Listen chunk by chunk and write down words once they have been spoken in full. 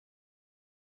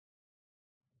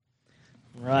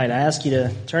Right, I ask you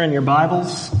to turn in your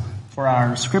Bibles for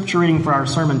our scripture reading for our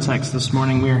sermon text this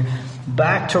morning. We're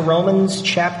back to Romans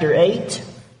chapter 8.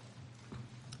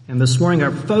 And this morning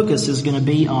our focus is going to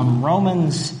be on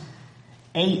Romans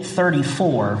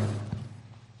 8:34.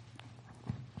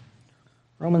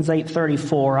 Romans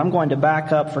 8:34. I'm going to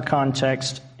back up for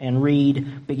context and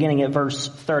read beginning at verse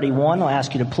 31. I'll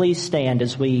ask you to please stand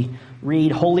as we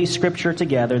read Holy Scripture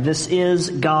together. This is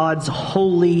God's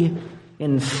holy,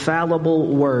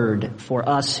 infallible word for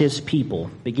us, His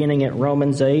people, beginning at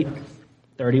Romans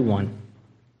 8:31.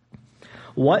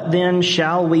 What then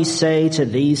shall we say to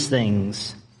these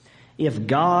things? If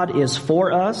God is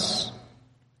for us,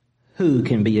 who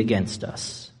can be against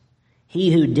us?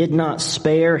 He who did not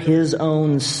spare His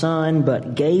own Son,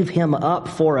 but gave Him up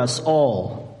for us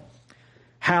all,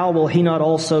 how will He not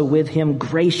also with Him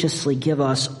graciously give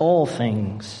us all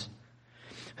things?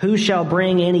 Who shall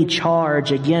bring any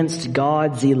charge against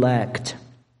God's elect?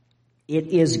 It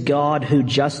is God who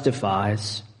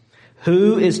justifies.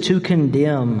 Who is to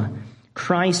condemn?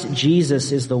 Christ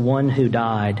Jesus is the one who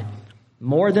died.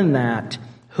 More than that,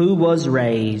 who was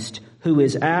raised, who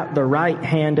is at the right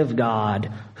hand of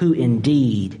God, who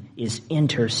indeed is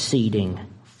interceding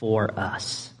for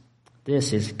us.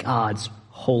 This is God's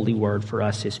holy word for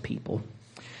us, His people.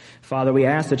 Father, we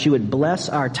ask that you would bless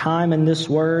our time in this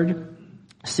word.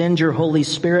 Send your Holy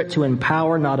Spirit to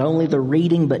empower not only the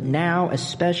reading, but now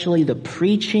especially the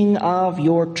preaching of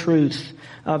your truth,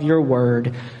 of your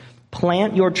word.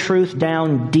 Plant your truth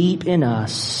down deep in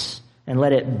us and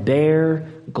let it bear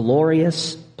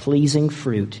glorious, pleasing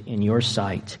fruit in your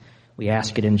sight. We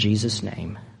ask it in Jesus'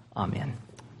 name. Amen.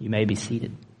 You may be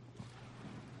seated.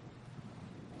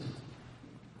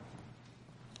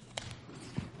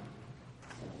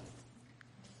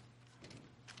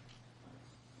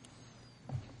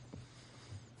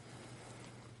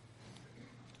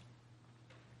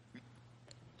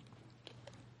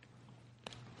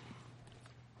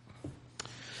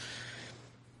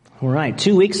 All right,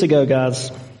 2 weeks ago,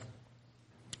 guys,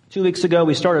 2 weeks ago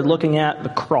we started looking at the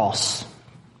cross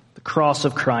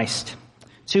of Christ.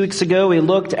 2 weeks ago we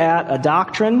looked at a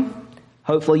doctrine,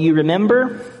 hopefully you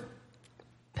remember,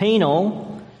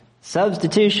 penal,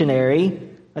 substitutionary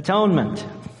atonement.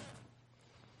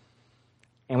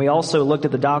 And we also looked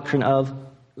at the doctrine of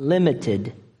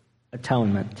limited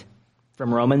atonement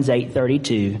from Romans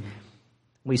 8:32.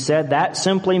 We said that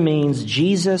simply means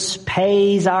Jesus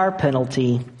pays our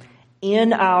penalty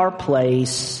in our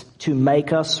place to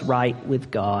make us right with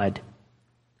God.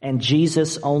 And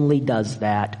Jesus only does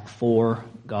that for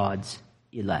God's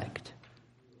elect.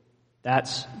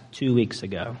 That's 2 weeks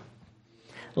ago.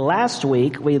 Last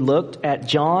week, we looked at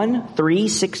John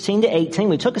 3:16-18.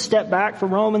 We took a step back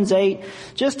from Romans 8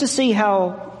 just to see how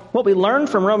what we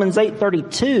learned from Romans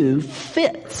 8:32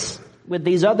 fits with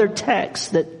these other texts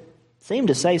that seem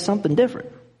to say something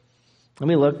different. And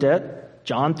we looked at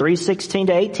John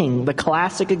 3:16-18, the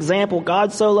classic example,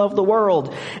 God so loved the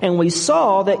world. And we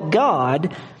saw that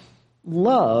God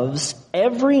loves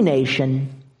every nation.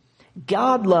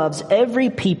 God loves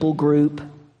every people group.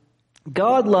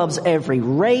 God loves every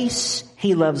race.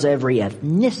 He loves every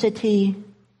ethnicity.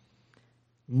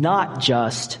 Not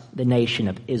just the nation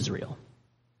of Israel.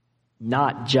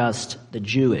 Not just the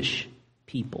Jewish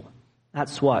people.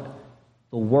 That's what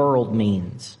the world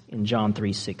means in John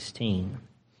 3:16.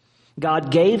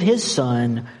 God gave His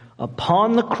Son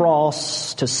upon the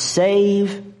cross to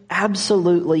save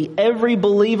absolutely every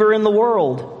believer in the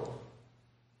world.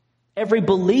 Every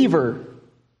believer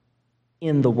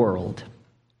in the world.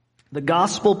 The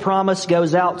gospel promise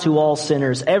goes out to all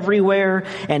sinners everywhere,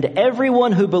 and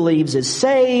everyone who believes is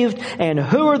saved. And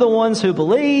who are the ones who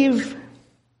believe?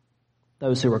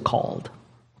 Those who are called.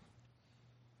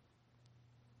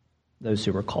 Those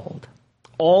who are called.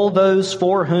 All those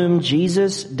for whom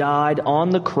Jesus died on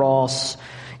the cross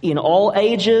in all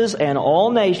ages and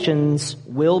all nations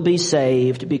will be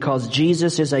saved because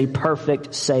Jesus is a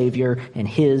perfect Savior and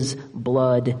His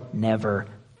blood never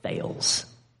fails.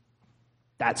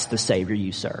 That's the Savior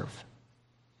you serve.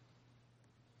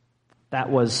 That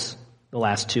was the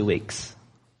last 2 weeks.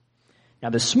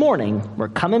 Now this morning, we're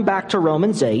coming back to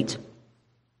Romans 8,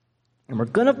 and we're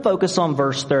going to focus on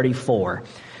verse 34.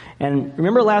 And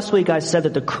remember last week I said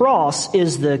that the cross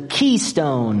is the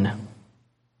keystone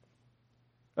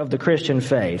of the Christian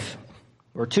faith.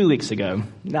 Or 2 weeks ago.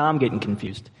 Now I'm getting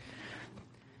confused.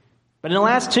 But in the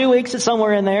last 2 weeks, it's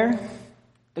somewhere in there.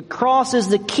 The cross is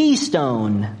the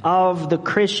keystone of the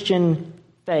Christian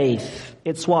faith.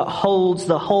 It's what holds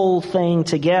the whole thing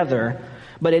together.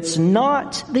 But it's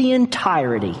not the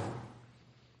entirety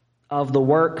of the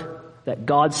work that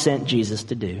God sent Jesus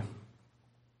to do.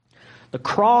 The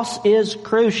cross is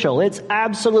crucial. It's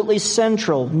absolutely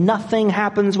central. Nothing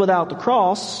happens without the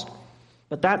cross,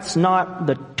 but that's not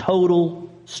the total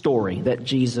story that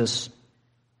Jesus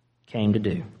came to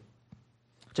do.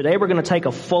 Today we're going to take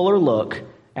a fuller look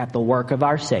at the work of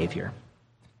our Savior.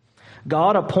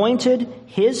 God appointed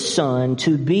His Son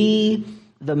to be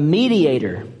the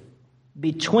mediator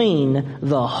between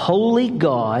the holy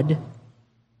God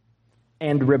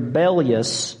and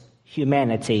rebellious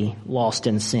humanity lost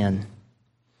in sin.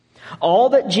 All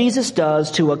that Jesus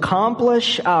does to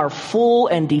accomplish our full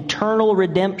and eternal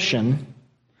redemption,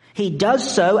 He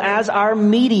does so as our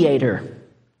mediator.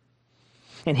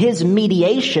 And His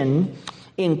mediation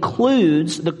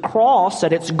includes the cross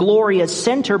at its glorious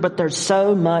center, but there's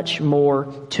so much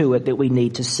more to it that we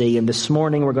need to see. And this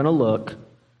morning we're going to look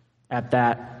at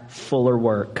that fuller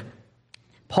work.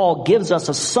 Paul gives us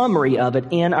a summary of it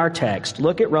in our text.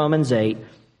 Look at Romans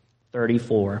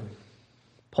 8:34.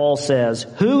 Paul says,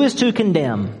 "Who is to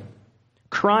condemn?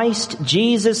 Christ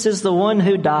Jesus is the one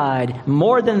who died.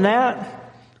 More than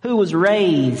that, who was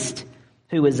raised,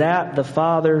 who is at the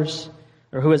Father's,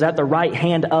 or who is at the right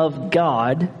hand of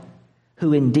God,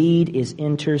 who indeed is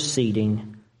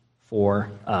interceding for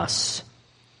us."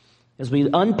 As we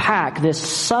unpack this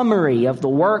summary of the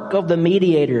work of the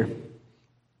mediator,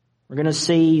 we're going to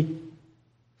see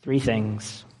three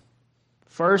things.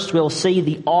 First, we'll see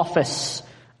the office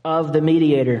of the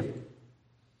mediator.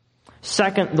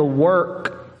 Second, the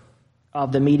work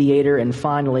of the mediator. And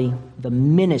finally, the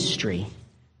ministry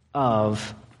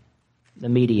of the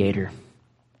mediator.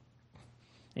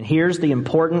 And here's the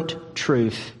important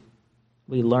truth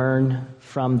we learn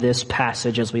from this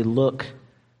passage as we look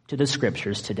to the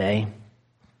Scriptures today.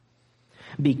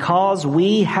 Because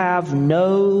we have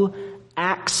no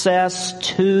access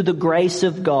to the grace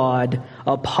of God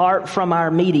apart from our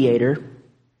mediator,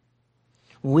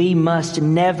 we must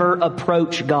never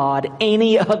approach God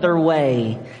any other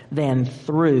way than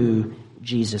through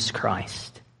Jesus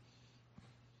Christ.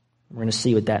 We're going to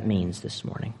see what that means this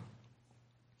morning.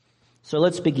 So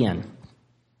let's begin.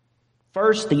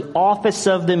 First, the office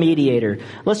of the mediator.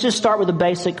 Let's just start with a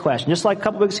basic question. Just like a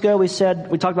couple weeks ago we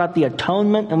talked about the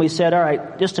atonement, and we said, all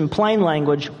right, just in plain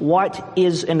language, what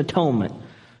is an atonement?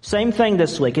 Same thing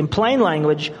this week. In plain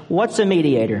language, what's a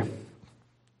mediator?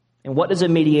 And what does a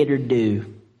mediator do?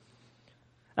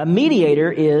 A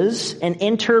mediator is an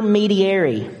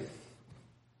intermediary.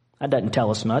 That doesn't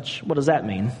tell us much. What does that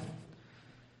mean?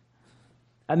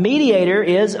 A mediator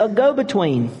is a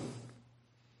go-between.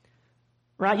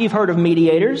 Right? You've heard of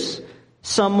mediators.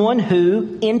 Someone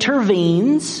who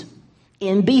intervenes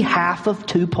in behalf of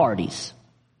two parties.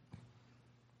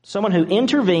 Someone who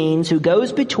intervenes, who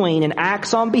goes between and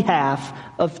acts on behalf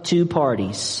of two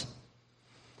parties.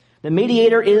 The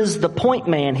mediator is the point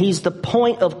man. He's the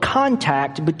point of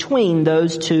contact between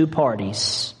those two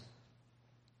parties.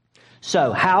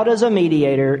 So, how does a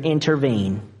mediator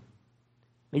intervene?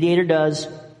 Mediator does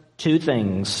two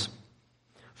things.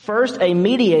 First, a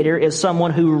mediator is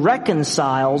someone who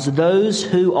reconciles those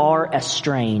who are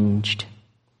estranged.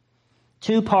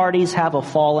 Two parties have a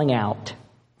falling out.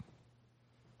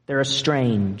 They're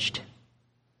estranged.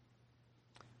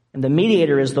 And the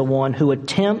mediator is the one who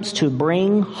attempts to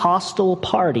bring hostile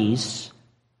parties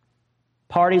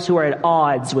who are at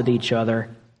odds with each other,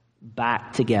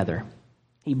 back together.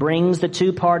 He brings the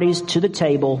two parties to the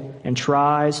table and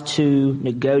tries to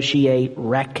negotiate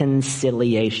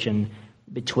reconciliation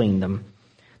between them.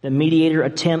 The mediator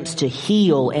attempts to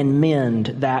heal and mend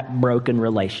that broken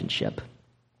relationship.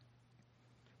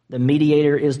 The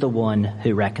mediator is the one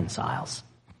who reconciles.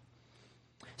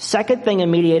 Second thing a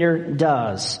mediator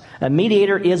does, a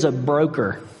mediator is a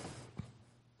broker.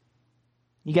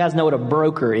 You guys know what a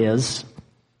broker is.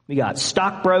 We got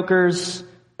stockbrokers,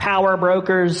 power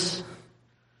brokers,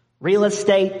 real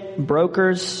estate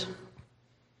brokers.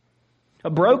 A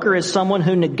broker is someone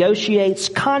who negotiates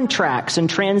contracts and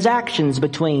transactions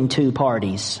between two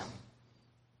parties.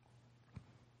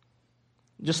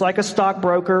 Just like a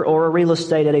stockbroker or a real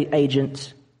estate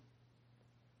agent,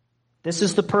 this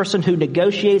is the person who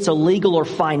negotiates a legal or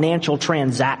financial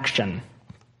transaction.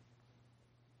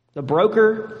 The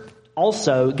broker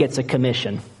also gets a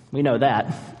commission. We know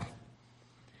that.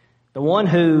 The one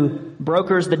who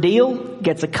brokers the deal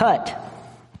gets a cut.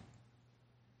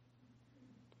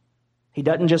 He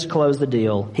doesn't just close the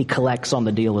deal, he collects on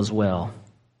the deal as well.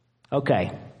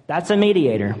 Okay, that's a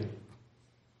mediator.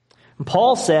 And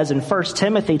Paul says in 1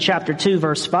 Timothy chapter 2,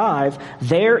 verse 5,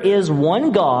 there is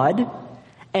one God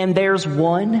and there's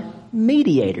one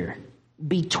mediator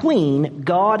between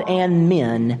God and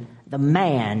men, the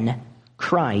man,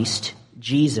 Christ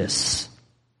Jesus.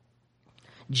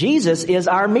 Jesus is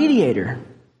our mediator.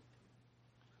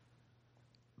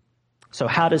 So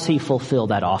how does he fulfill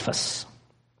that office?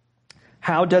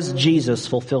 How does Jesus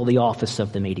fulfill the office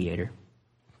of the mediator?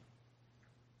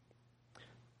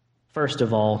 First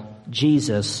of all,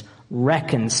 Jesus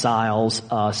reconciles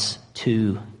us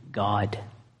to God.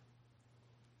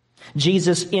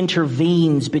 Jesus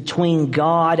intervenes between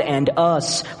God and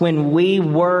us when we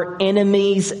were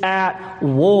enemies at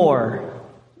war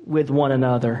with one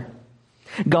another.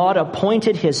 God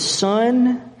appointed his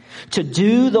Son to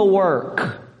do the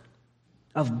work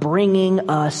of bringing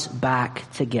us back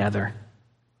together.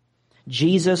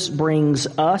 Jesus brings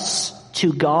us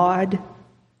to God,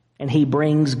 and he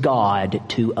brings God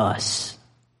to us.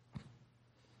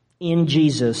 In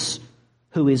Jesus,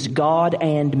 who is God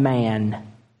and man,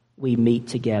 we meet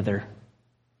together.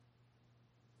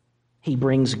 He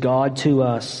brings God to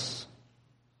us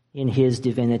in his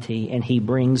divinity, and he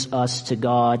brings us to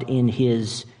God in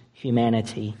his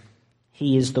humanity.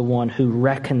 He is the one who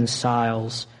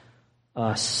reconciles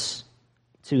us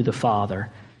to the Father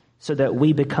so that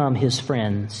we become his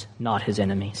friends, not his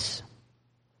enemies.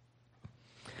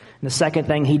 And the second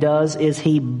thing he does is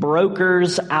he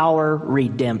brokers our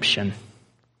redemption.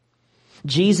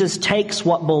 Jesus takes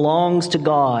what belongs to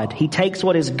God. He takes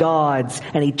what is God's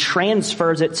and he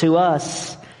transfers it to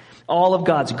us. All of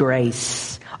God's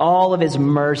grace, all of his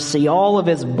mercy, all of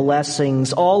his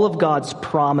blessings, all of God's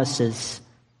promises.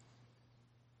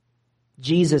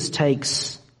 Jesus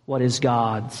takes what is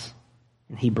God's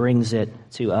and he brings it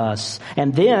to us.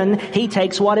 And then he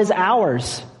takes what is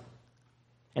ours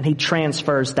and he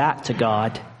transfers that to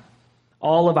God.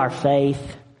 All of our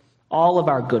faith, all of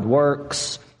our good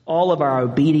works, all of our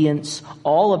obedience,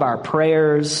 all of our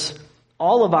prayers,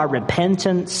 all of our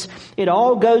repentance, it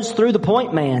all goes through the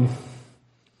point man.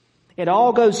 It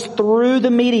all goes through the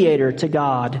mediator to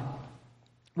God.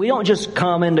 We don't just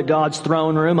come into God's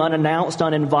throne room unannounced,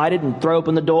 uninvited, and throw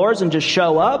open the doors and just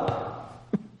show up.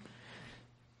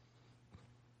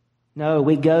 No,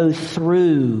 we go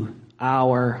through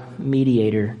our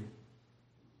mediator.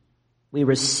 We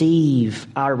receive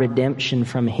our redemption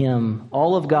from him.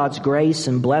 All of God's grace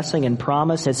and blessing and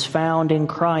promise is found in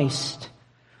Christ.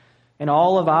 And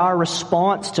all of our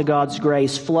response to God's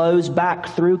grace flows back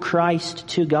through Christ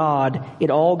to God. It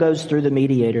all goes through the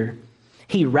mediator.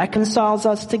 He reconciles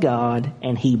us to God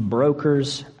and he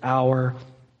brokers our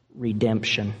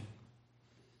redemption.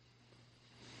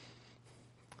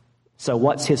 So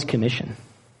what's his commission?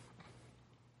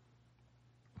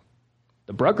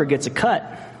 The broker gets a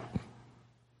cut.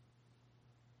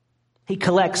 He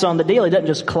collects on the deal. He doesn't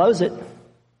just close it.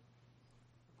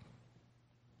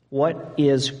 What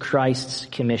is Christ's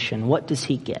commission? What does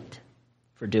he get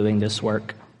for doing this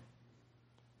work?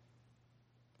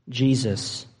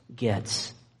 Jesus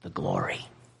gets the glory.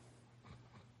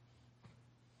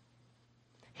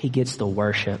 He gets the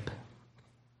worship.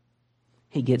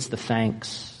 He gets the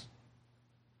thanks.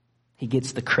 He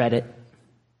gets the credit.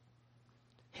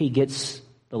 He gets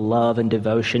the love and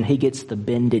devotion. He gets the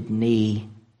bended knee.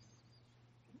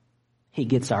 He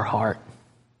gets our heart.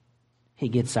 He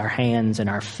gets our hands and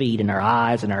our feet and our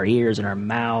eyes and our ears and our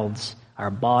mouths, our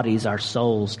bodies, our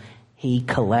souls. He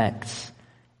collects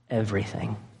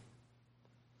everything.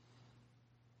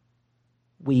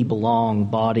 We belong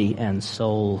body and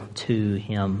soul to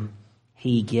him.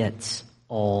 He gets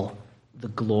all the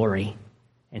glory,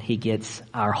 and he gets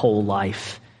our whole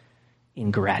life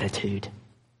in gratitude.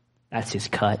 That's his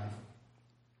cut.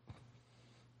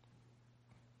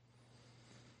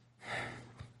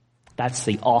 That's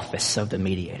the office of the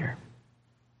mediator.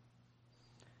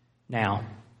 Now,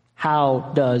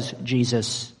 how does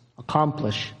Jesus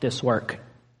accomplish this work?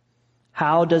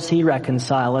 How does he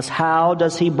reconcile us? How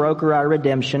does he broker our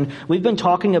redemption? We've been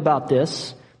talking about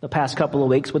this the past couple of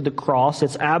weeks with the cross.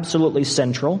 It's absolutely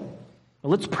central.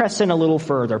 Let's press in a little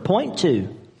further. Point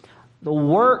 2, the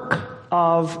work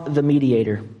of the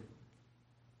mediator.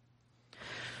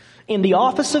 In the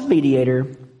office of mediator,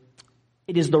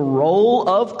 it is the role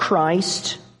of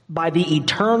Christ by the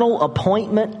eternal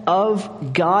appointment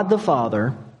of God the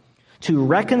Father to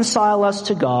reconcile us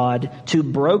to God, to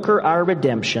broker our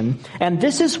redemption. And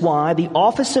this is why the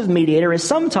office of mediator is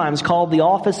sometimes called the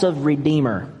office of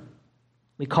redeemer.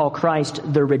 We call Christ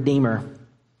the Redeemer.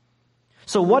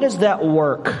 So what is that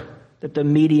work that the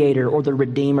mediator or the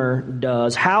redeemer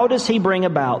does? How does he bring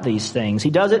about these things?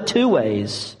 He does it 2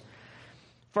 ways.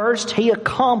 First, he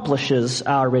accomplishes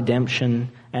our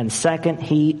redemption, and second,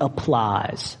 he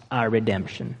applies our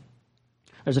redemption.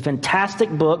 There's a fantastic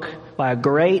book by a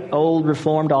great old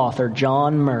Reformed author,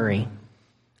 John Murray,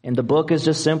 and the book is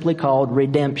just simply called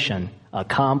Redemption,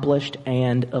 Accomplished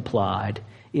and Applied.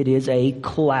 It is a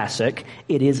classic.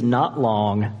 It is not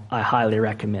long. I highly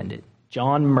recommend it.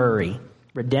 John Murray,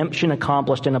 Redemption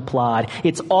Accomplished and Applied.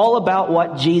 It's all about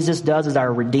what Jesus does as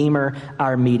our Redeemer,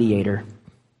 our Mediator.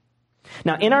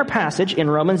 Now, in our passage in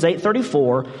Romans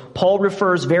 8:34, Paul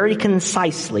refers very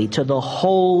concisely to the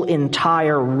whole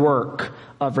entire work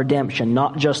of redemption,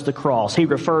 not just the cross. He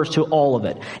refers to all of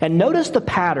it. And notice the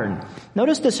pattern.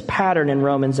 Notice this pattern in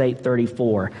Romans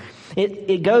 8:34.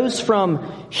 It goes from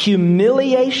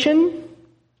humiliation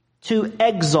to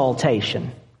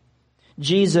exaltation.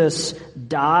 Jesus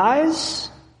dies.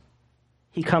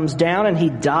 He comes down and he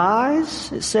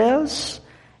dies, it says.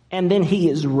 And then he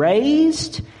is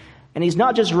raised. And he's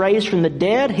not just raised from the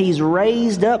dead, he's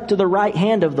raised up to the right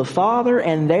hand of the Father,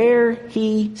 and there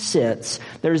he sits.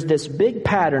 There's this big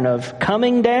pattern of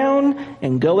coming down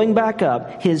and going back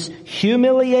up. His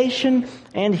humiliation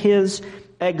and his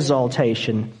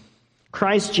exaltation.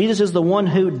 Christ Jesus is the one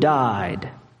who died.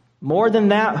 More than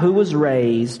that, who was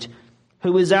raised,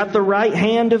 who is at the right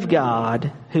hand of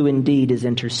God, who indeed is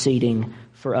interceding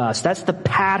for us. That's the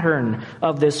pattern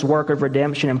of this work of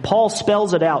redemption. And Paul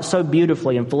spells it out so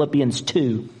beautifully in Philippians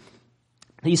 2.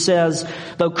 He says,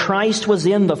 though Christ was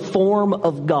in the form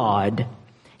of God,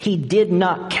 he did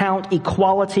not count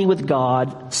equality with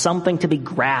God something to be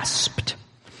grasped,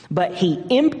 but he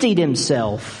emptied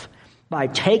himself by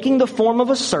taking the form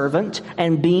of a servant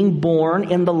and being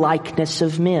born in the likeness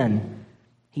of men.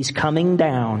 He's coming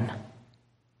down.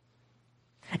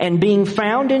 And being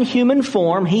found in human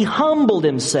form, he humbled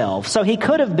himself. So he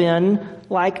could have been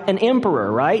like an emperor,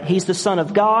 right? He's the Son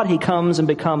of God. He comes and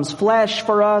becomes flesh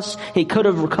for us. He could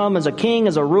have come as a king,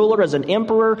 as a ruler, as an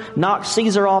emperor, knocked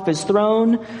Caesar off his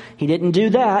throne. He didn't do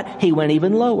that. He went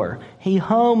even lower. He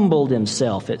humbled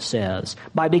himself, it says,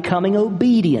 by becoming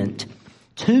obedient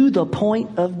to the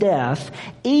point of death,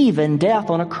 even death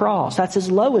on a cross. That's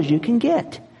as low as you can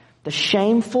get. The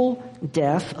shameful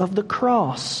death of the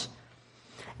cross.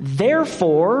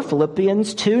 Therefore,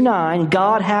 Philippians 2:9,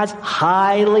 God has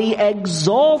highly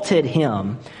exalted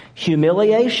him.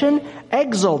 Humiliation,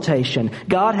 exaltation.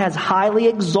 God has highly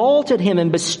exalted him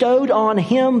and bestowed on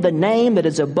him the name that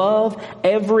is above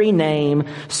every name,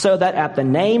 so that at the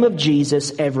name of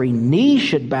Jesus every knee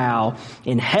should bow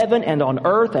in heaven and on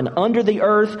earth and under the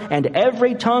earth, and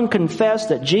every tongue confess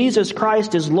that Jesus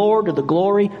Christ is Lord, to the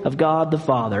glory of God the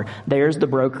Father. There's the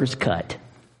broker's cut.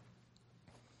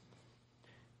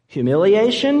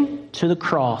 Humiliation to the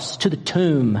cross, to the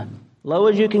tomb, low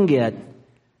as you can get,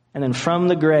 and then from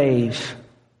the grave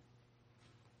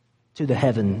to the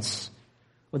heavens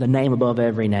with a name above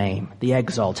every name, the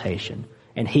exaltation,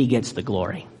 and he gets the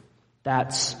glory.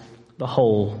 That's the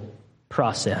whole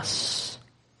process.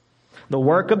 The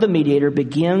work of the mediator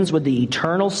begins with the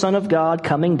eternal Son of God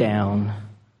coming down,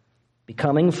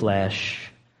 becoming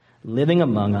flesh, living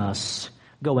among us,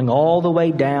 going all the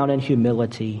way down in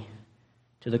humility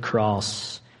to the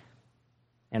cross,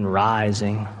 and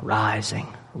rising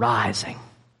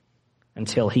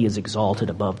until he is exalted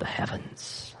above the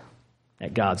heavens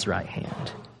at God's right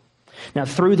hand. Now,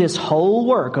 through this whole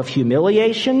work of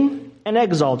humiliation and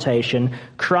exaltation,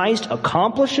 Christ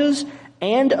accomplishes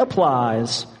and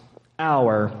applies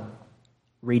our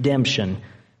redemption.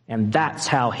 And that's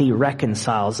how he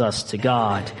reconciles us to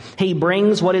God. He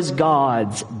brings what is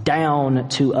God's down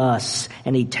to us,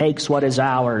 and he takes what is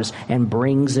ours and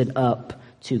brings it up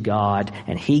to God,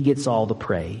 and he gets all the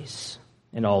praise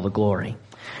and all the glory.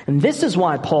 And this is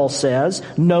why Paul says,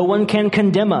 no one can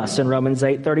condemn us in Romans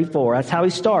 8:34. That's how he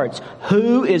starts.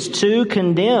 Who is to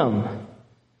condemn?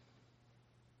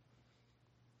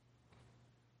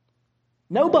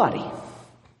 Nobody.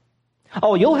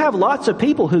 Oh, you'll have lots of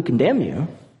people who condemn you.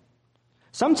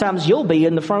 Sometimes you'll be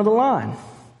in the front of the line,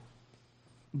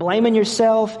 blaming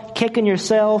yourself, kicking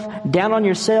yourself, down on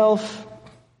yourself,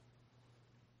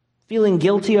 feeling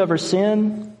guilty over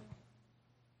sin.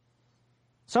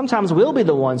 Sometimes we'll be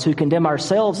the ones who condemn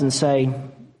ourselves and say,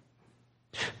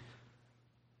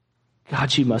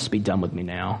 God, you must be done with me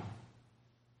now.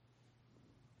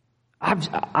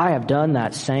 I have done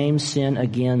that same sin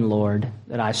again, Lord,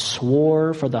 that I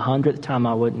swore for the 100th time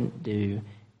I wouldn't do.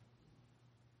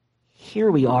 Here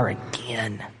we are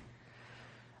again.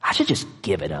 I should just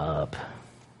give it up.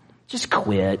 Just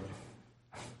quit.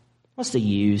 What's the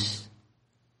use?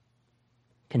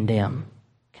 Condemn,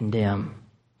 condemn,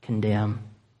 condemn.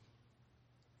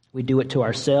 We do it to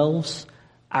ourselves.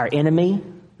 Our enemy,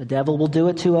 the devil, will do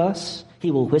it to us.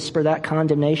 He will whisper that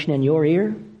condemnation in your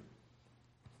ear.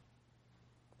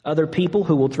 Other people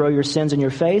who will throw your sins in your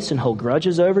face and hold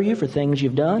grudges over you for things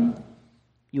you've done.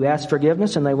 You ask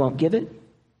forgiveness and they won't give it.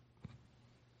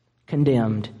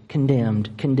 Condemned,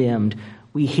 condemned, condemned.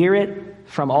 We hear it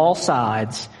from all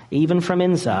sides, even from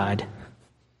inside.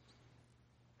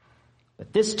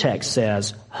 But this text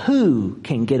says, who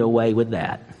can get away with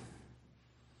that?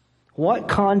 What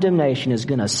condemnation is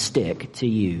going to stick to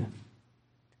you?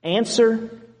 Answer,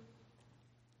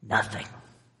 nothing.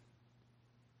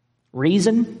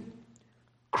 Reason,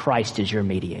 Christ is your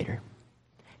mediator.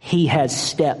 He has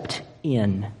stepped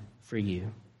in for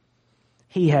you.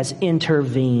 He has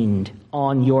intervened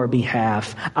on your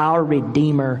behalf. Our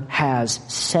Redeemer has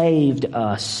saved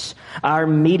us. Our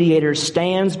mediator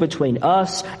stands between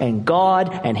us and God,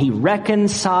 and he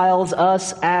reconciles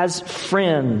us as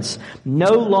friends,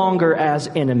 no longer as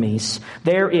enemies.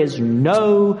 There is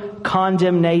no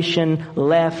condemnation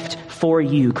left for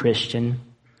you, Christian,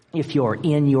 if you're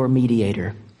in your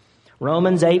mediator.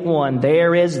 Romans 8:1,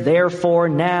 there is therefore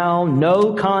now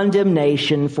no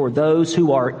condemnation for those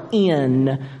who are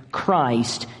in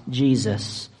Christ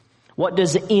Jesus. What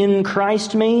does in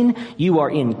Christ mean? You are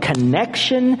in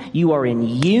connection, you are in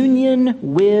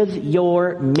union with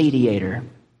your mediator.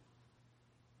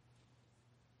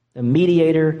 The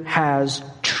mediator has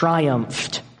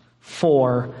triumphed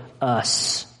for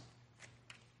us.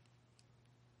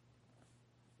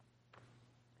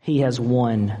 He has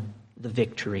won the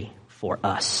victory for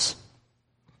us.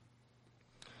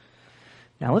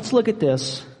 Now let's look at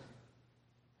this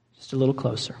just a little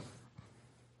closer.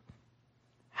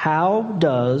 How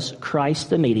does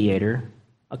Christ the mediator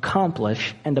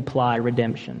accomplish and apply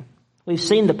redemption? We've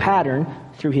seen the pattern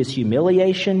through his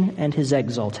humiliation and his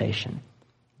exaltation.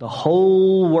 The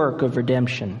whole work of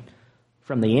redemption,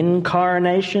 from the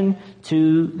incarnation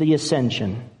to the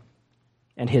ascension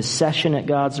and his session at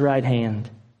God's right hand.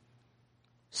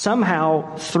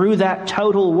 Somehow, through that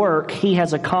total work, he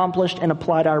has accomplished and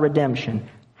applied our redemption.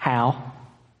 How?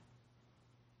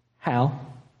 How?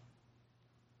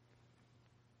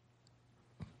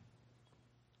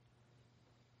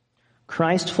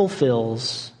 Christ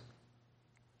fulfills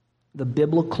the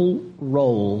biblical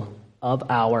role of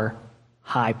our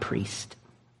high priest.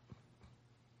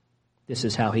 This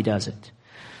is how he does it.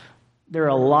 There are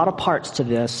a lot of parts to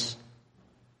this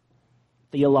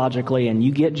theologically, and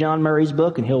you get John Murray's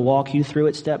book and he'll walk you through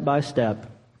it step by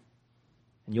step,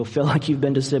 and you'll feel like you've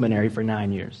been to seminary for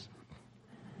 9 years.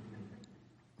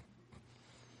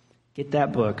 Get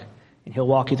that book and he'll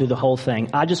walk you through the whole thing.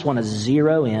 I just want to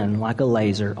zero in like a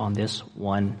laser on this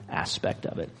one aspect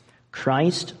of it.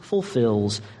 Christ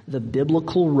fulfills the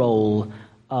biblical role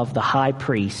of the high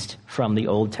priest from the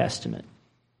Old Testament.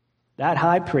 That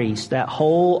high priest, that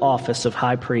whole office of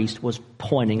high priest, was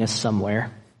pointing us somewhere.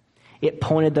 It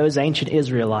pointed those ancient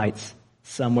Israelites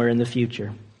somewhere in the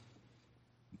future.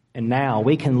 And now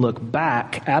we can look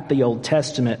back at the Old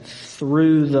Testament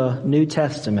through the New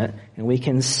Testament, and we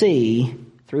can see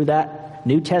through that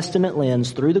New Testament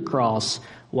lens, through the cross,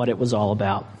 what it was all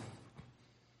about.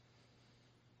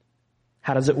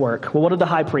 How does it work? Well, what did the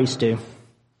high priest do?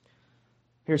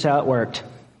 Here's how it worked.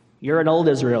 You're an old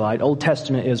Israelite, Old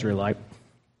Testament Israelite.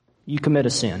 You commit a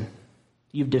sin.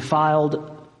 You've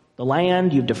defiled the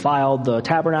land, you've defiled the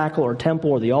tabernacle or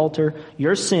temple or the altar.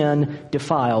 Your sin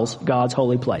defiles God's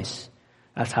holy place.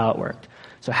 That's how it worked.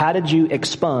 So how did you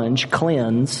expunge,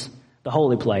 cleanse the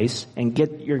holy place and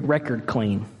get your record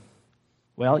clean?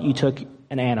 Well, you took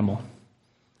an animal,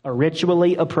 a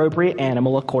ritually appropriate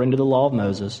animal according to the law of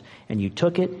Moses, and you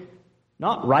took it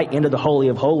not right into the Holy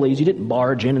of Holies. You didn't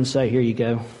barge in and say, here you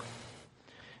go.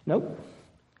 Nope.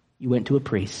 You went to a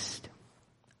priest,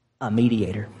 a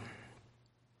mediator.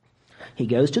 He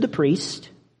goes to the priest.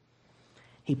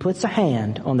 He puts a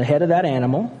hand on the head of that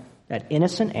animal, that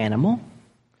innocent animal,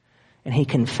 and he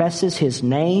confesses his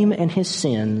name and his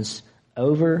sins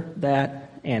over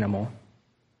that animal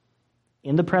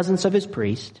in the presence of his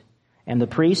priest. And the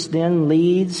priest then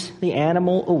leads the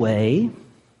animal away,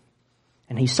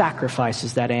 and he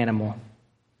sacrifices that animal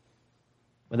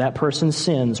with that person's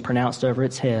sins pronounced over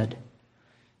its head.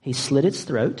 He slit its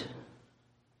throat.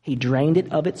 He drained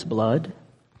it of its blood.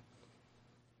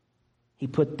 He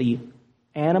put the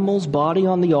animal's body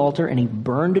on the altar and he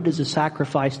burned it as a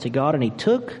sacrifice to God. And he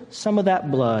took some of that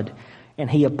blood and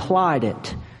he applied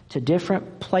it to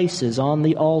different places on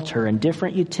the altar and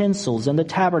different utensils in the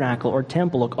tabernacle or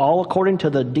temple, all according to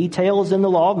the details in the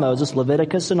law of Moses,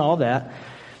 Leviticus and all that.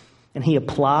 And he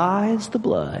applies the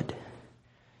blood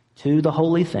to the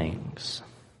holy things.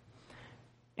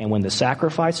 And when the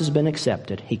sacrifice has been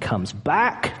accepted, he comes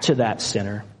back to that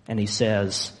sinner and he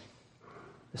says,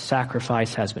 the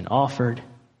sacrifice has been offered.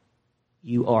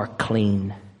 You are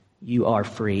clean. You are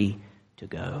free to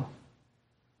go.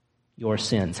 Your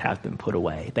sins have been put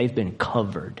away. They've been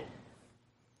covered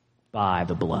by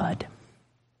the blood.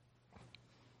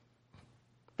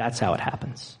 That's how it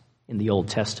happens in the Old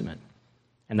Testament.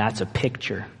 And that's a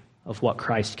picture of what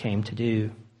Christ came to do.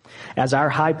 As our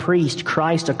high priest,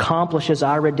 Christ accomplishes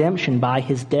our redemption by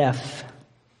his death.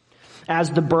 As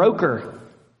the broker,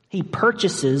 he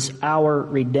purchases our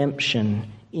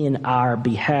redemption in our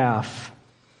behalf.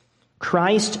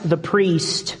 Christ the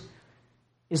priest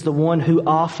is the one who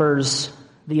offers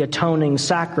the atoning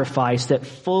sacrifice that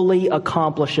fully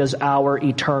accomplishes our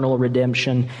eternal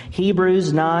redemption.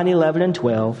 Hebrews 9, 11, and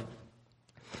 12.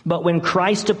 But when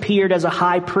Christ appeared as a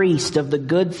high priest of the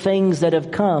good things that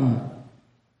have come,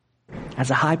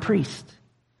 as a high priest,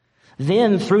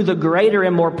 then through the greater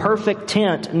and more perfect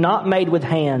tent, not made with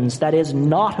hands, that is,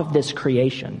 not of this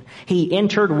creation, he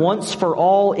entered once for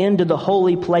all into the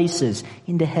holy places,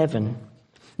 into heaven,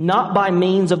 not by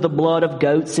means of the blood of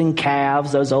goats and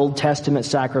calves, those Old Testament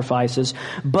sacrifices,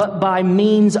 but by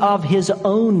means of his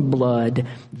own blood,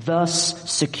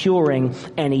 thus securing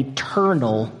an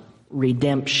eternal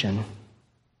redemption.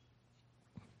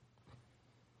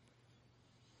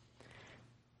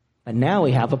 And now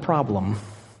we have a problem.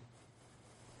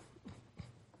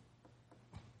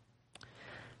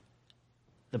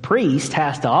 The priest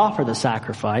has to offer the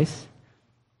sacrifice,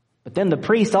 but then the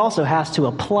priest also has to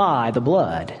apply the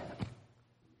blood.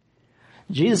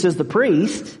 Jesus is the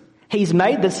priest. He's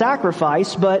made the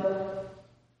sacrifice, but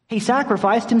he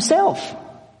sacrificed himself.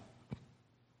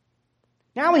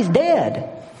 Now he's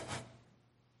dead.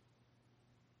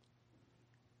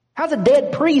 How's a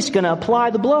dead priest going to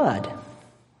apply the blood?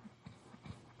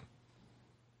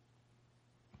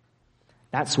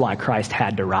 That's why Christ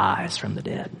had to rise from the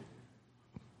dead.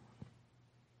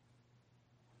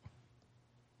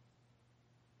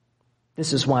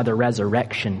 This is why the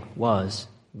resurrection was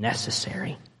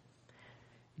necessary.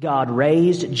 God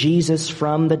raised Jesus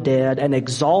from the dead and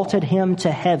exalted him to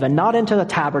heaven, not into the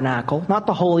tabernacle, not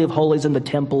the Holy of Holies in the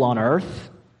temple on earth,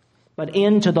 but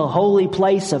into the holy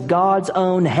place of God's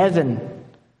own heaven.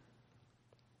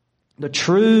 The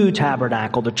true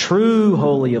tabernacle, the true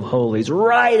Holy of Holies,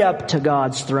 right up to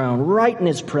God's throne, right in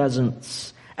his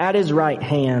presence, at his right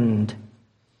hand.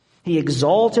 He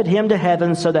exalted him to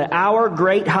heaven so that our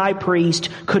great high priest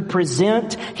could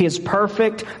present his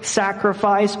perfect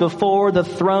sacrifice before the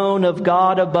throne of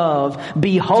God above.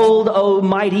 Behold, O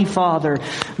mighty Father,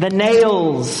 the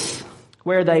nails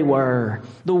where they were,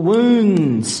 the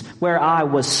wounds where I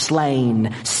was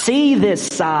slain. See this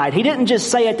side. He didn't just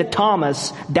say it to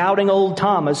Thomas, doubting old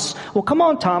Thomas. Well, come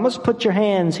on, Thomas, put your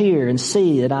hands here and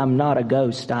see that I'm not a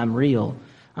ghost, I'm real.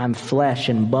 I'm flesh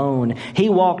and bone. He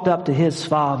walked up to his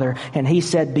father and he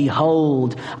said,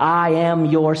 behold, I am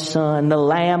your son, the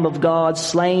Lamb of God,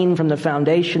 slain from the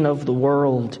foundation of the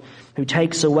world, who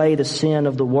takes away the sin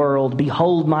of the world.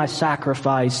 Behold my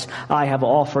sacrifice. I have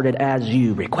offered it as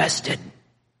you requested.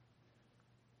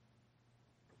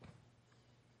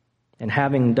 And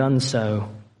having done so,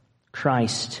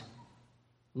 Christ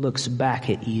looks back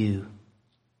at you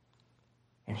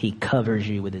and he covers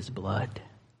you with his blood.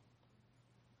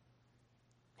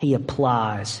 He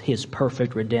applies his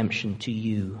perfect redemption to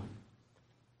you,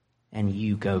 and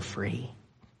you go free.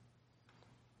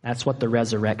 That's what the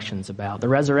resurrection's about. The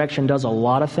resurrection does a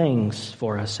lot of things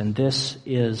for us, and this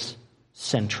is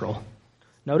central.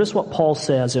 Notice what Paul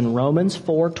says in Romans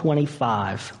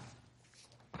 4:25.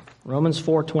 Romans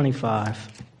 4:25.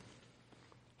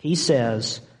 He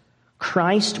says,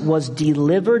 Christ was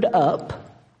delivered up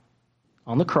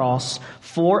on the cross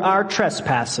for our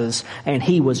trespasses, and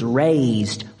he was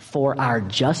raised for our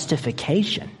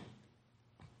justification.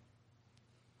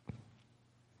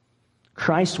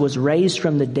 Christ was raised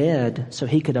from the dead so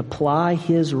he could apply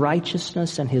his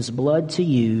righteousness and his blood to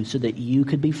you so that you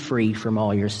could be free from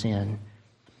all your sin.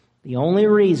 The only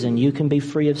reason you can be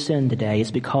free of sin today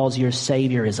is because your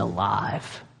Savior is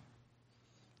alive.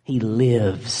 He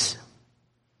lives.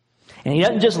 And he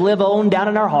doesn't just live on down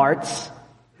in our hearts.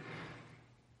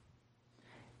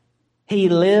 He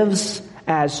lives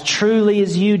as truly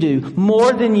as you do,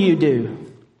 more than you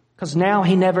do, because now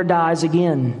he never dies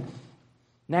again.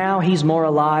 Now he's more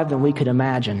alive than we could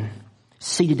imagine,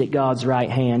 seated at God's right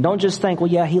hand. Don't just think, well,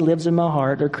 yeah, he lives in my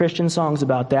heart. There are Christian songs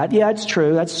about that. Yeah, it's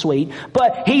true. That's sweet.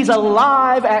 But he's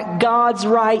alive at God's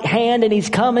right hand, and he's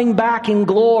coming back in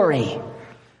glory.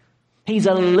 He's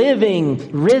a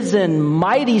living, risen,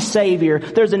 mighty Savior.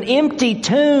 There's an empty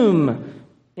tomb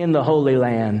in the Holy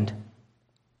Land.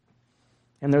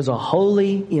 And there's a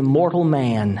holy, immortal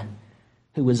man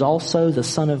who is also the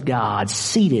Son of God,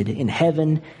 seated in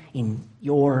heaven in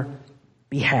your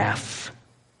behalf.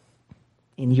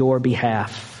 In your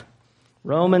behalf.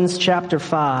 Romans chapter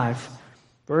 5,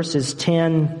 verses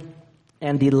 10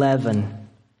 and 11.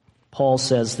 Paul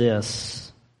says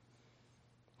this.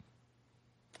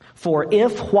 For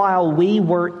if while we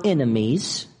were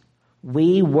enemies,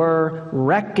 we were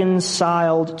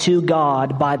reconciled to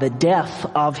God by the death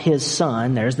of his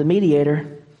Son," there's the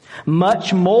mediator,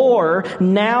 "much more,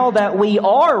 now that we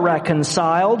are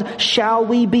reconciled, shall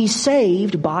we be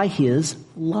saved by his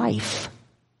life.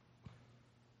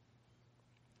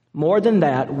 More than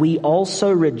that, we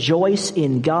also rejoice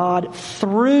in God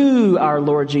through our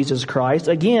Lord Jesus Christ."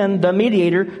 Again, the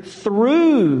mediator,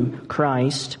 through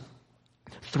Christ,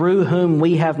 "through whom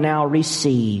we have now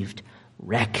received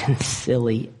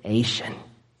reconciliation."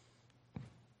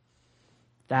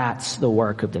 That's the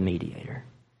work of the mediator.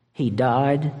 He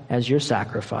died as your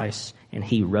sacrifice, and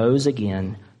he rose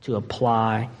again to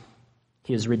apply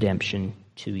his redemption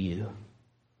to you.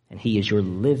 And he is your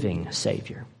living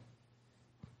Savior,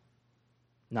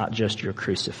 not just your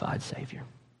crucified Savior.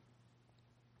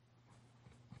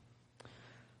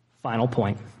 Final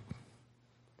point.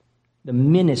 The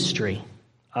ministry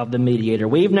of the mediator.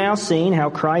 We've now seen how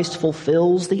Christ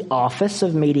fulfills the office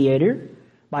of mediator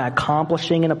by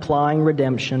accomplishing and applying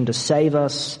redemption to save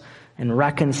us and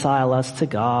reconcile us to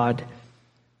God.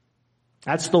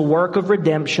 That's the work of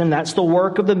redemption. That's the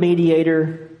work of the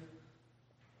mediator.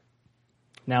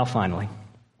 Now finally,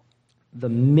 the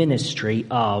ministry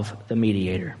of the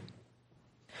mediator.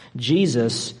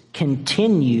 Jesus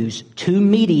continues to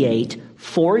mediate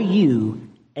for you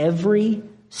every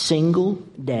single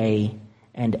day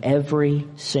and every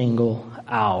single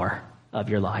hour of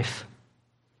your life.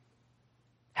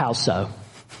 How so?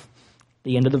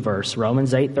 The end of the verse,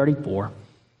 Romans 8:34.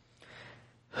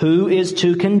 "Who is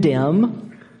to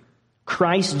condemn?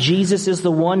 Christ Jesus is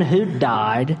the one who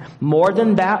died, more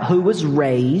than that, who was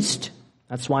raised."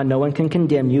 That's why no one can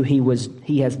condemn you.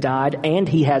 He has died and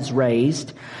he has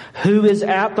raised. "Who is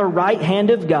at the right hand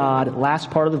of God," last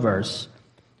part of the verse,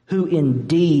 "who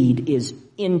indeed is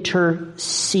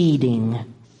interceding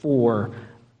for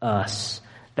us."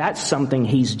 That's something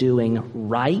he's doing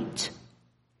right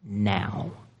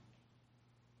now.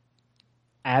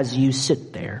 As you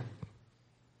sit there,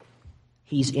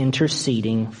 he's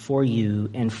interceding for you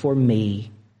and for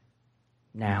me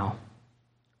now.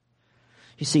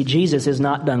 You see, Jesus is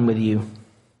not done with you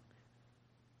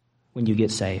when you get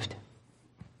saved.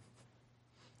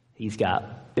 He's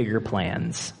got bigger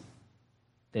plans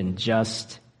than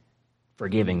just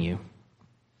forgiving you.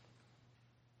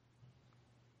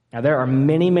 Now, there are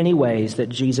many, many ways that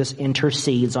Jesus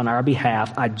intercedes on our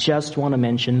behalf. I just want to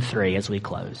mention 3 as we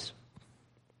close.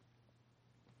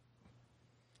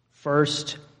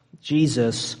 First,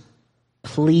 Jesus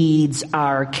pleads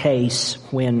our case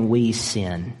when we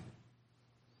sin.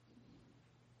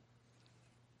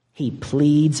 He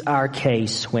pleads our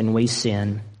case when we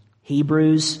sin.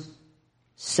 Hebrews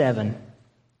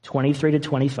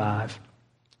 7:23-25.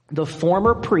 "The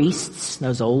former priests,"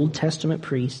 those Old Testament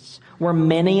priests, "were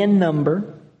many in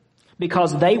number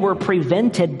because they were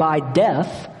prevented by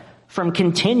death from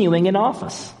continuing in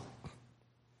office.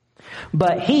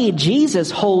 But he,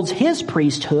 Jesus, holds his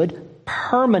priesthood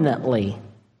permanently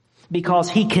because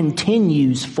he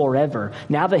continues forever."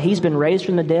 Now that he's been raised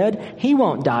from the dead, he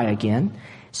won't die again,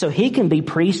 so he can be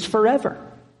priest forever.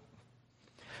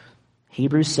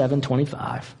 Hebrews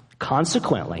 7:25.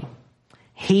 "Consequently,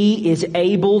 he is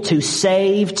able to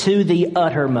save to the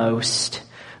uttermost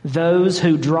those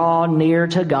who draw near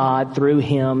to God through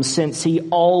him, since he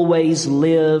always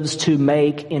lives to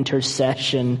make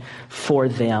intercession for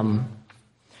them."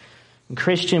 And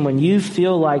Christian, when you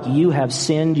feel like you have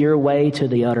sinned your way to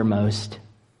the uttermost,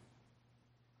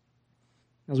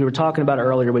 as we were talking about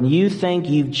earlier, when you think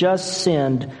you've just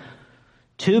sinned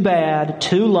too bad,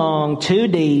 too long, too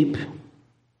deep,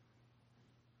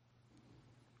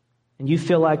 and you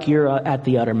feel like you're at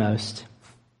the uttermost,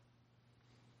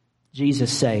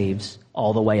 Jesus saves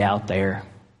all the way out there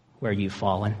where you've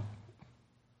fallen.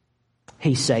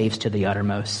 He saves to the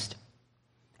uttermost.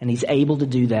 And he's able to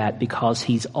do that because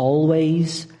he's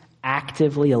always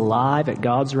actively alive at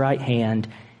God's right hand,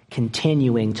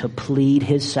 continuing to plead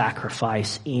his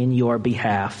sacrifice in your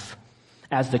behalf.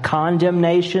 As the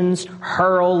condemnations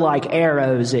hurl like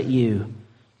arrows at you,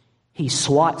 he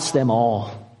swats them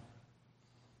all.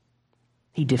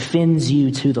 He defends you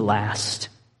to the last.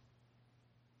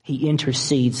 He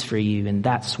intercedes for you, and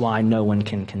that's why no one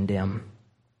can condemn.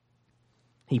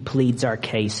 He pleads our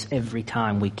case every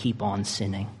time we keep on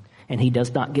sinning, and he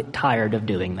does not get tired of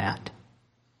doing that.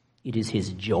 It is his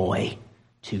joy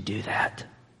to do that.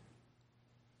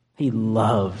 He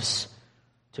loves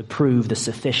to prove the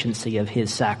sufficiency of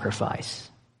his sacrifice.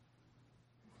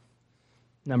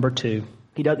 Number 2,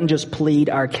 he doesn't just plead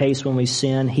our case when we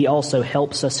sin, he also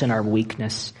helps us in our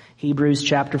weakness. Hebrews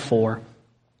chapter 4,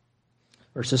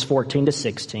 Verses 14 to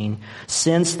 16.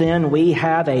 Since then we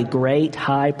have a great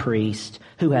high priest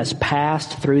who has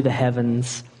passed through the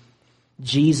heavens,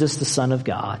 Jesus the Son of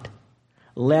God.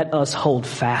 Let us hold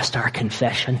fast our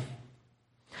confession.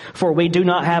 For we do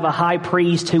not have a high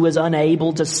priest who is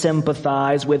unable to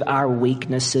sympathize with our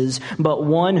weaknesses, but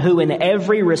one who in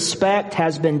every respect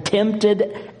has been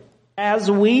tempted as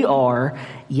we are,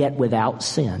 yet without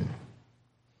sin.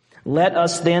 Let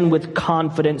us then with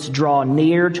confidence draw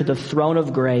near to the throne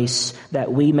of grace,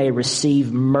 that we may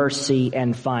receive mercy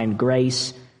and find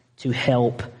grace to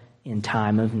help in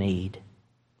time of need.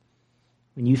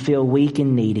 When you feel weak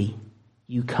and needy,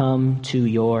 you come to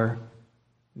your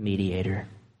mediator.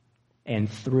 And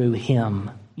through him,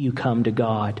 you come to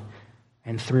God.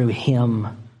 And through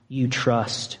him, you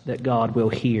trust that God will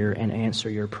hear and answer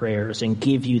your prayers and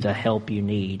give you the help you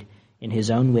need in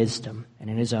his own wisdom and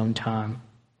in his own time.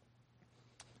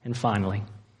 And finally,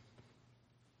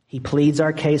 he pleads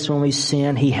our case when we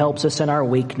sin, he helps us in our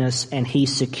weakness, and he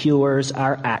secures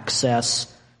our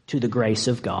access to the grace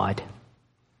of God.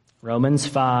 Romans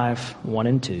 5, 1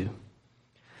 and 2.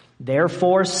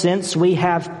 Therefore, since we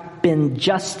have been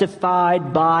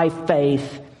justified by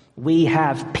faith, we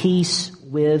have peace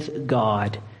with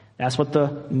God. That's what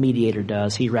the mediator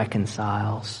does. He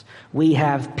reconciles. We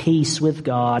have peace with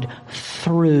God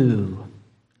through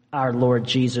our Lord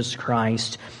Jesus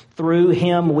Christ. Through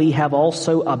him we have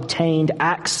also obtained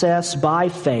access by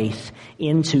faith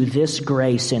into this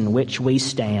grace in which we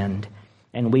stand,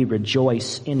 and we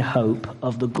rejoice in hope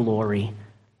of the glory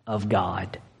of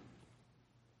God.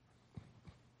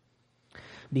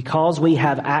 Because we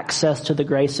have access to the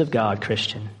grace of God,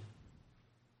 Christian,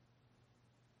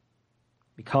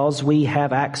 because we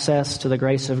have access to the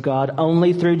grace of God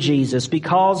only through Jesus,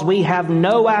 because we have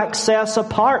no access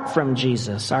apart from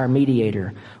Jesus, our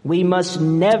mediator, we must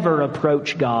never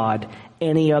approach God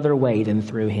any other way than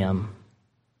through him.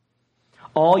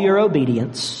 All your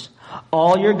obedience,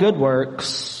 all your good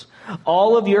works,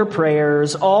 all of your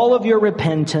prayers, all of your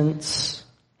repentance,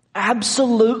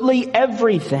 absolutely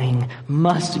everything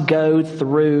must go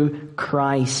through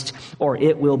Christ, or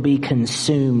it will be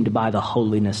consumed by the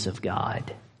holiness of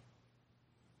God.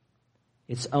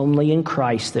 It's only in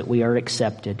Christ that we are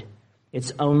accepted.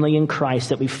 It's only in Christ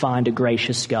that we find a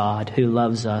gracious God who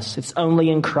loves us. It's only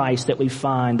in Christ that we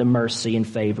find the mercy and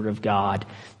favor of God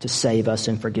to save us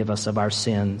and forgive us of our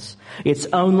sins. It's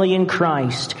only in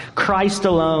Christ, Christ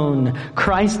alone,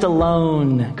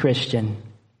 Christian.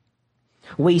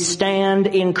 We stand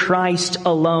in Christ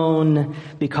alone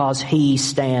because he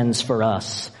stands for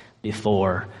us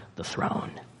before the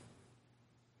throne.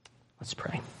 Let's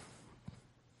pray.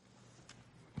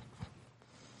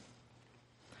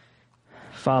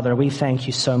 Father, we thank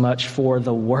you so much for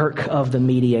the work of the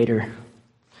mediator,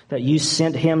 that you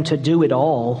sent him to do it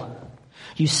all.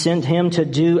 You sent him to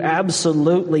do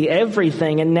absolutely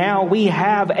everything, and now we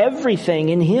have everything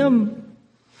in him,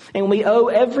 and we owe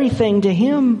everything to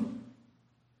him.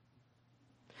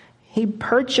 He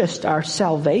purchased our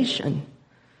salvation.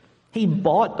 He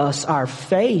bought us our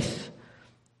faith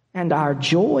and our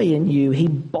joy in you. He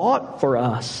bought for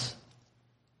us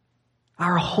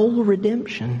our whole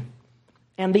redemption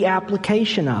and the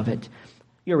application of it.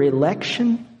 Your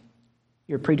election,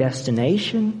 your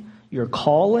predestination, your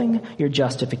calling, your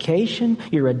justification,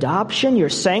 your adoption, your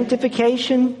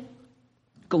sanctification,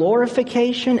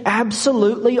 glorification,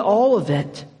 absolutely all of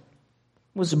it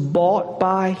was bought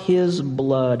by his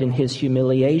blood and his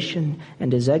humiliation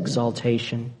and his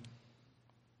exaltation.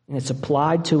 And it's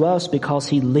applied to us because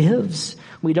he lives.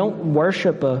 We don't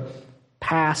worship a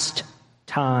past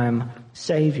time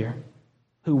Savior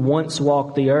who once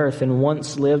walked the earth and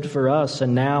once lived for us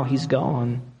and now he's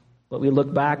gone. But we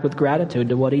look back with gratitude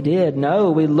to what he did.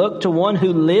 No, we look to one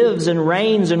who lives and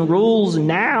reigns and rules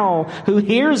now, who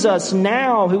hears us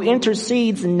now, who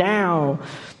intercedes now.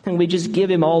 And we just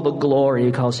give him all the glory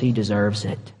because he deserves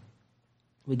it.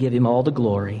 We give him all the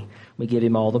glory. We give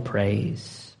him all the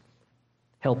praise.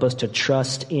 Help us to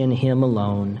trust in him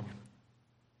alone,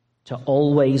 to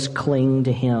always cling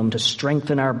to him, to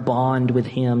strengthen our bond with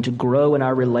him, to grow in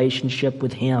our relationship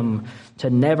with him, to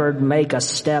never make a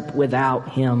step without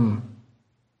him,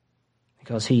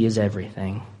 because he is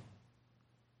everything.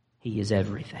 He is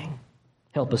everything.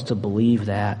 Help us to believe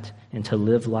that and to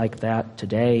live like that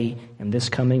today and this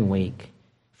coming week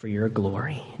for your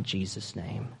glory. In Jesus'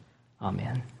 name,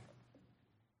 amen.